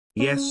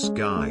Yes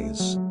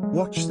guys,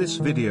 watch this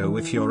video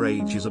if your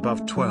age is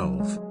above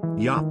 12.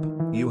 Yup,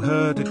 you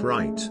heard it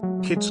right,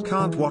 kids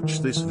can't watch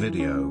this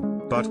video.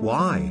 But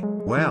why?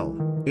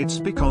 Well, it's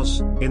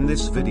because, in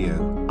this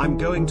video, I'm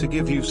going to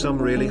give you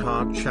some really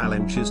hard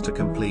challenges to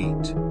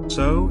complete.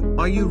 So,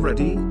 are you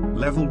ready?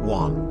 Level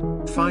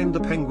 1. Find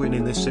the penguin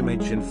in this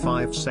image in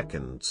 5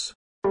 seconds.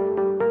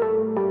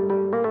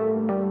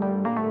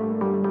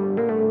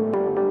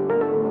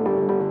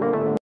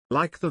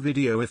 Like the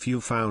video if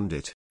you found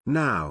it.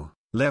 Now,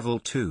 level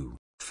 2.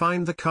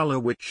 Find the color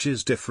which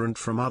is different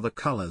from other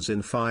colors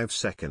in 5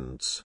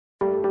 seconds.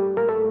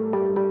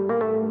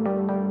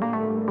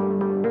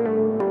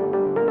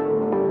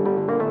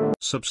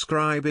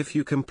 Subscribe if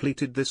you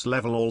completed this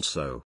level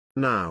also.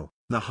 Now,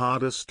 the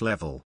hardest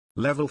level,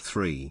 level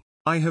 3.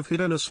 I have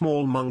hidden a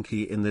small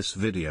monkey in this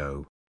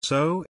video,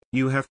 so,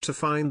 you have to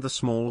find the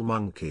small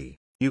monkey.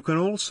 You can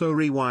also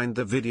rewind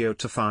the video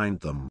to find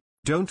them.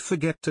 Don't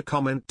forget to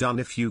comment done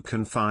if you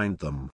can find them.